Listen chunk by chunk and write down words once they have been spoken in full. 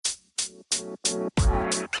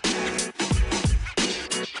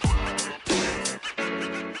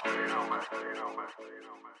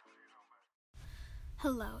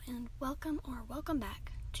Hello and welcome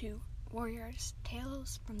back to Warriors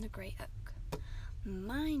Tales from the Grey Oak.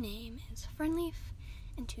 My name is Fernleaf,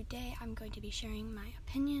 and today I'm going to be sharing my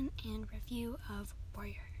opinion and review of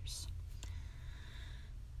Warriors.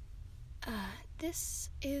 This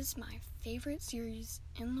is my favorite series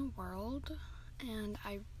in the world, and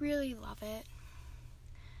I really love it.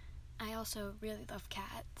 I also really love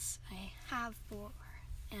cats. I have 4,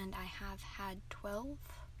 and I have had 12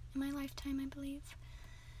 in my lifetime, I believe.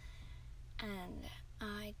 And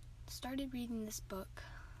I started reading this book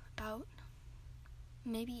about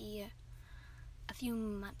maybe a few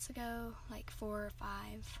months ago, like 4 or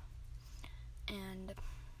 5, and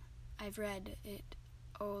I've read it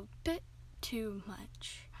a bit too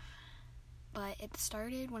much, but it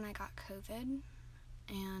started when I got COVID,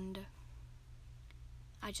 and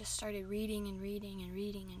I just started reading,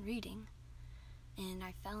 and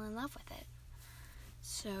I fell in love with it.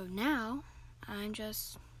 So now I'm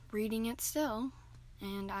just reading it still,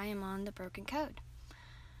 and I am on the Broken Code.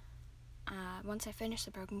 Once I finish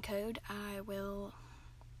the Broken Code, I will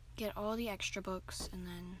get all the extra books and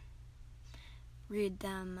then read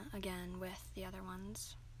them again with the other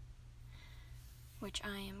ones, which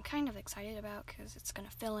I am kind of excited about because it's going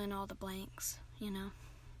to fill in all the blanks,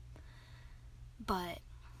 But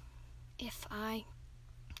if I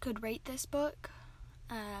could rate this book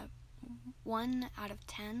 1 out of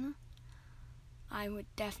 10, I would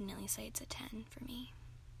definitely say it's a 10 for me.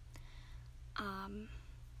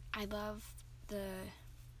 I love the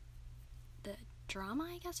drama,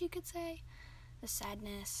 I guess you could say, the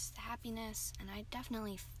sadness, the happiness, and I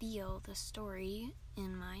definitely feel the story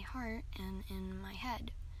in my heart and in my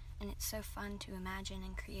head, and it's so fun to imagine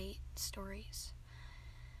and create stories.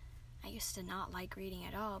 I used to not like reading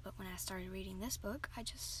at all, but when I started reading this book, I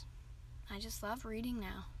just love reading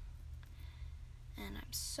now. And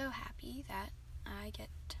I'm so happy that I get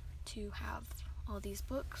to have all these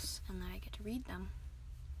books and that I get to read them.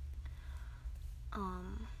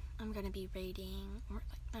 I'm going to be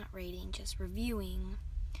just reviewing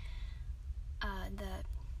the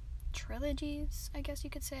trilogies, I guess you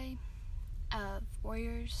could say, of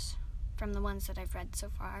Warriors from the ones that I've read so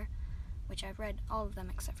far, which I've read all of them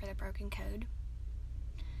except for the Broken Code.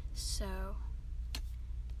 So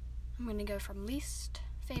I'm going to go from least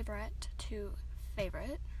favorite to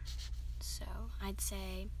favorite. So I'd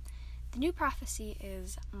say The New Prophecy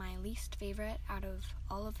is my least favorite out of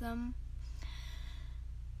all of them,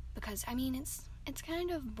 because it's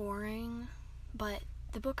kind of boring, but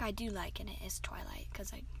the book I do like in it is Twilight,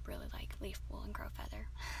 because I really like Leaf, Wool, and Crowfeather.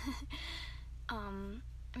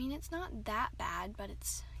 It's not that bad, but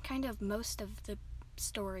it's kind of most of the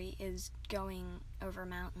story is going over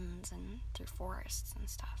mountains and through forests and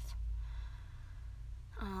stuff.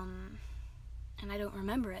 And I don't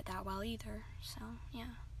remember it that well either, so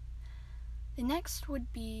yeah. The next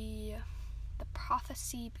would be The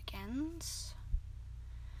Prophecy Begins.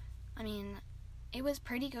 It was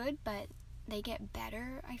pretty good, but they get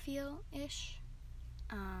better, I feel-ish.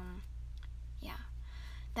 Yeah.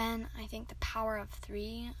 Then I think The Power of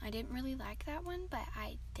 3, I didn't really like that one, but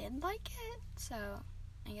I did like it, so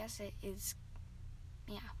I guess it is,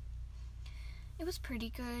 yeah. It was pretty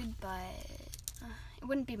good, but it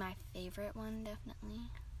wouldn't be my favorite one, definitely.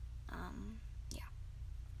 Yeah.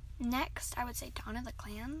 Next, I would say Dawn of the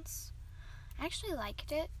Clans. I actually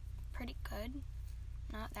liked it. Pretty good.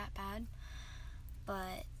 Not that bad.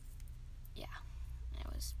 But, yeah. It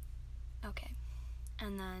was okay.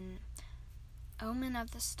 And then Omen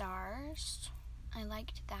of the Stars. I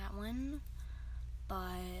liked that one.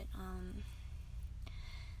 But,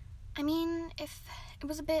 if it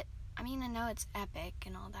was a bit... I know it's epic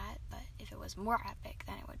and all that, but if it was more epic,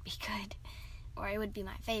 then it would be good. Or it would be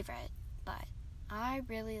my favorite. But I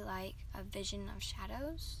really like A Vision of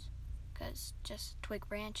Shadows, because just Twig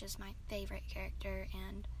Branch is my favorite character,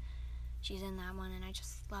 and she's in that one, and I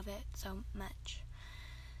just love it so much.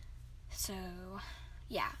 So,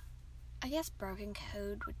 yeah. I guess Broken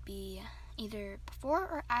Code would be either before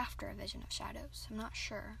or after A Vision of Shadows. I'm not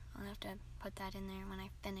sure. I'll have to put that in there when I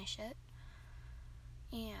finish it.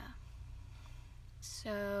 Yeah.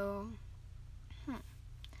 So,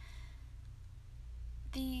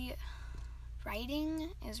 the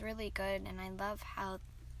writing is really good, and I love how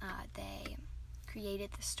they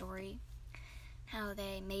created the story, how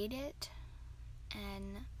they made it,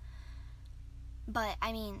 but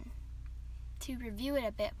to review it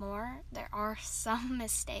a bit more, there are some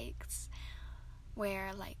mistakes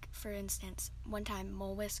where, like, for instance, one time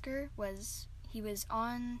Mole Whisker He was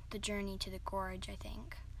on the journey to the gorge, I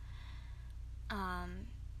think.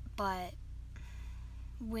 But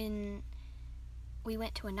when we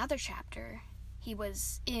went to another chapter, he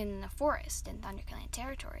was in the forest in ThunderClan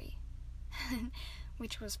territory,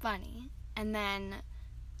 which was funny. And then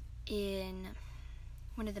in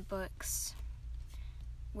one of the books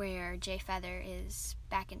where Jay Feather is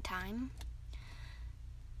back in time,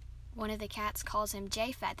 one of the cats calls him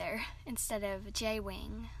Jay Feather instead of Jay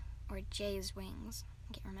Wing or Jay's Wings.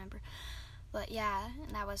 I can't remember. But yeah,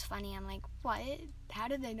 that was funny. I'm like, what? How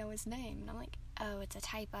did they know his name? And I'm like, oh, it's a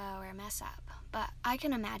typo or a mess up. But I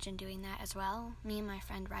can imagine doing that as well. Me and my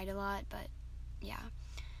friend write a lot, but yeah,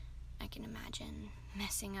 I can imagine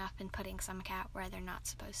messing up and putting some cat where they're not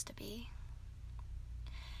supposed to be.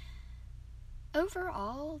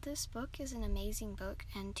 Overall, this book is an amazing book,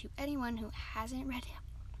 and to anyone who hasn't read it,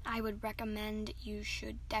 I would recommend you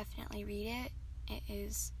should definitely read it. It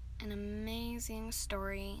is an amazing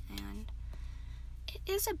story, and it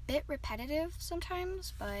is a bit repetitive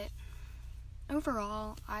sometimes, but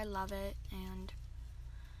overall, I love it, and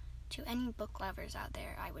to any book lovers out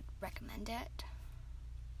there, I would recommend it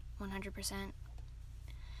 100%.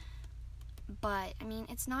 But, I mean,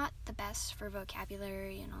 it's not the best for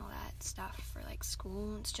vocabulary and all that stuff for, like,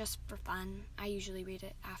 school. It's just for fun. I usually read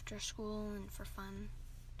it after school and for fun.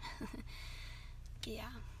 Yeah.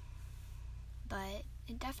 But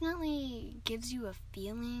it definitely gives you a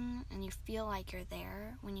feeling, and you feel like you're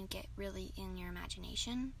there when you get really in your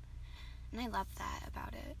imagination. And I love that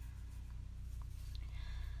about it.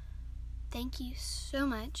 Thank you so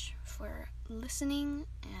much for listening,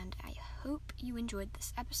 and I hope you enjoyed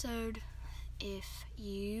this episode. If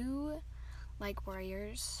you like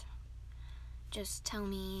Warriors, just tell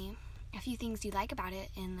me a few things you like about it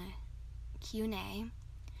in the Q&A.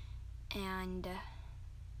 And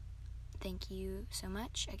thank you so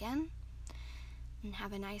much again. And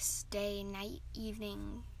have a nice day, night,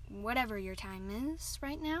 evening, whatever your time is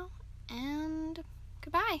right now. And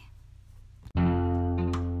goodbye.